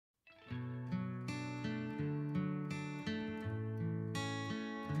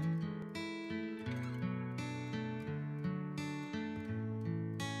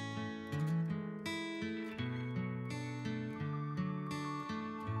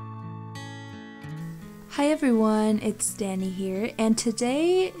Hi everyone, it's Dani here, and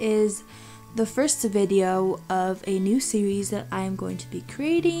today is the first video of a new series that I am going to be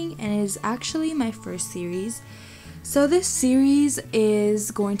creating, and it is actually my first series. So this series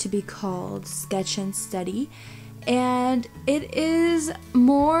is going to be called Sketch and Study, and it is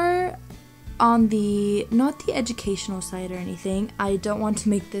more on the, not the educational side or anything. I don't want to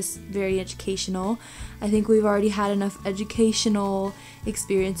make this very educational. I think we've already had enough educational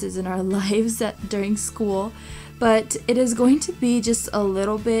experiences in our lives during school, but it is going to be just a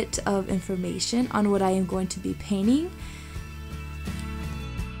little bit of information on what I am going to be painting.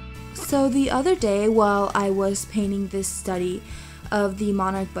 So the other day while I was painting this study of the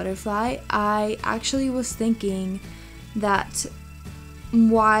Monarch butterfly, I actually was thinking that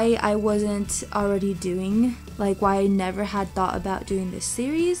why I wasn't already doing, why I never had thought about doing this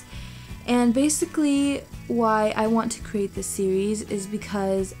series. And basically why I want to create this series is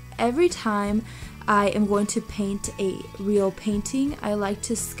because every time I am going to paint a real painting, I like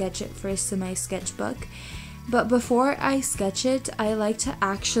to sketch it first in my sketchbook. But before I sketch it, I like to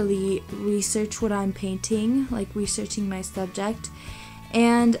actually research what I'm painting, like researching my subject.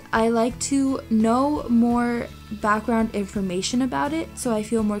 And I like to know more background information about it so I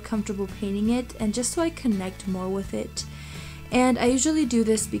feel more comfortable painting it and just so I connect more with it. And I usually do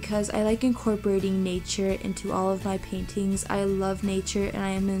this because I like incorporating nature into all of my paintings. I love nature and I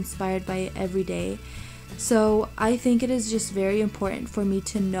am inspired by it every day. So I think it is just very important for me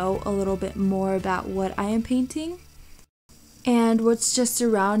to know a little bit more about what I am painting and what's just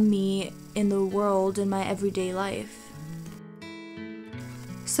around me in the world in my everyday life.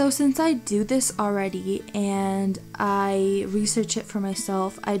 So since I do this already and I research it for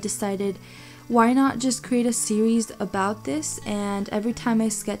myself, I decided why not just create a series about this, and every time I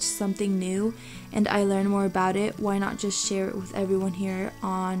sketch something new and I learn more about it, why not just share it with everyone here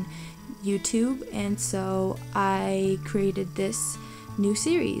on YouTube? And so I created this new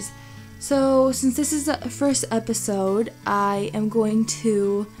series. So since this is the first episode, I am going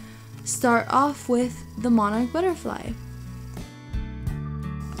to start off with the Monarch butterfly.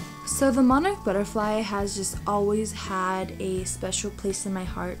 So the Monarch butterfly has just always had a special place in my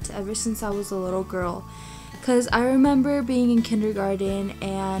heart ever since I was a little girl, because I remember being in kindergarten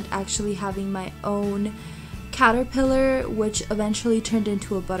and actually having my own caterpillar, which eventually turned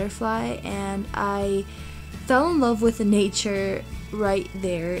into a butterfly, and I fell in love with nature right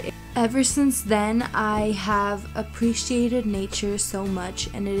there. Ever since then, I have appreciated nature so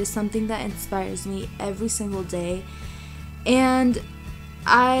much, and it is something that inspires me every single day. And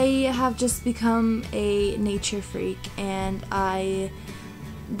I have just become a nature freak, and I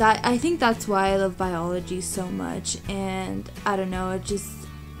think that's why I love biology so much, and I don't know, it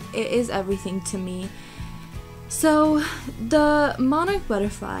is everything to me. So the Monarch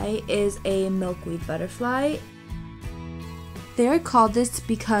butterfly is a milkweed butterfly. They are called this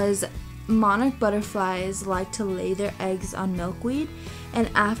because monarch butterflies like to lay their eggs on milkweed,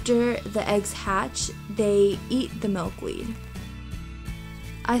 and after the eggs hatch, they eat the milkweed.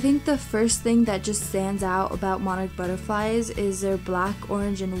 I think the first thing that just stands out about monarch butterflies is their black,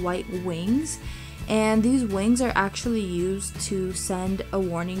 orange, and white wings, and these wings are actually used to send a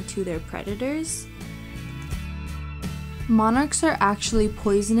warning to their predators. Monarchs are actually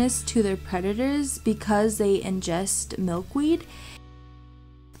poisonous to their predators because they ingest milkweed,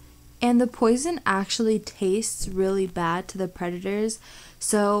 and the poison actually tastes really bad to the predators.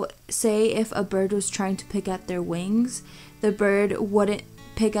 So say if a bird was trying to pick at their wings, the bird wouldn't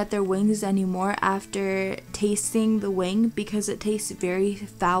pick at their wings anymore after tasting the wing because it tastes very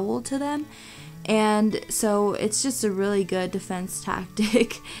foul to them, and so it's just a really good defense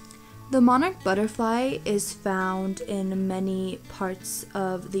tactic. The monarch butterfly is found in many parts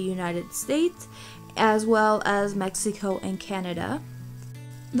of the United States as well as Mexico and Canada.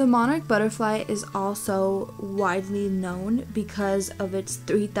 The monarch butterfly is also widely known because of its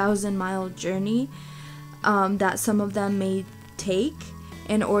 3,000-mile journey that some of them may take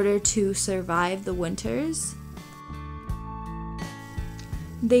in order to survive the winters.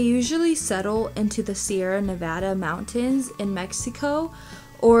 They usually settle into the Sierra Nevada mountains in Mexico,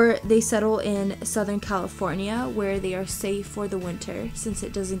 or they settle in Southern California where they are safe for the winter since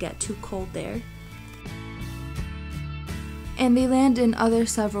it doesn't get too cold there. And they land in other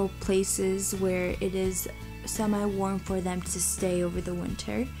several places where it is semi-warm for them to stay over the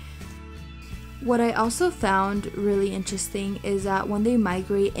winter. What I also found really interesting is that when they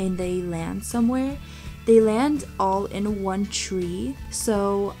migrate and they land somewhere, they land all in one tree.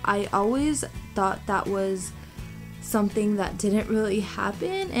 So I always thought that was something that didn't really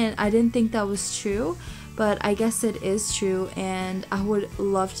happen, and I didn't think that was true. but I guess it is true, and I would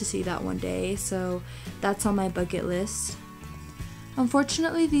love to see that one day, so that's on my bucket list.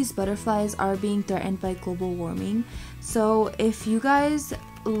 Unfortunately, these butterflies are being threatened by global warming, so if you guys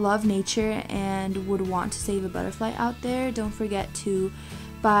love nature and would want to save a butterfly out there, don't forget to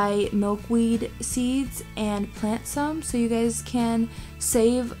buy milkweed seeds and plant some so you guys can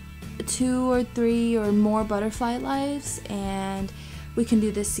save 2 or 3 or more butterfly lives, and we can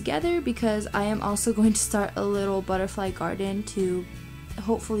do this together because I am also going to start a little butterfly garden to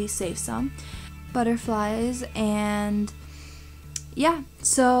hopefully save some butterflies. And yeah,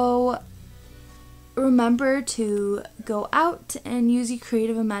 so remember to go out and use your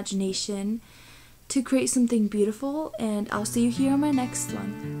creative imagination to create something beautiful, and I'll see you here on my next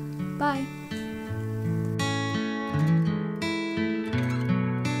one. Bye!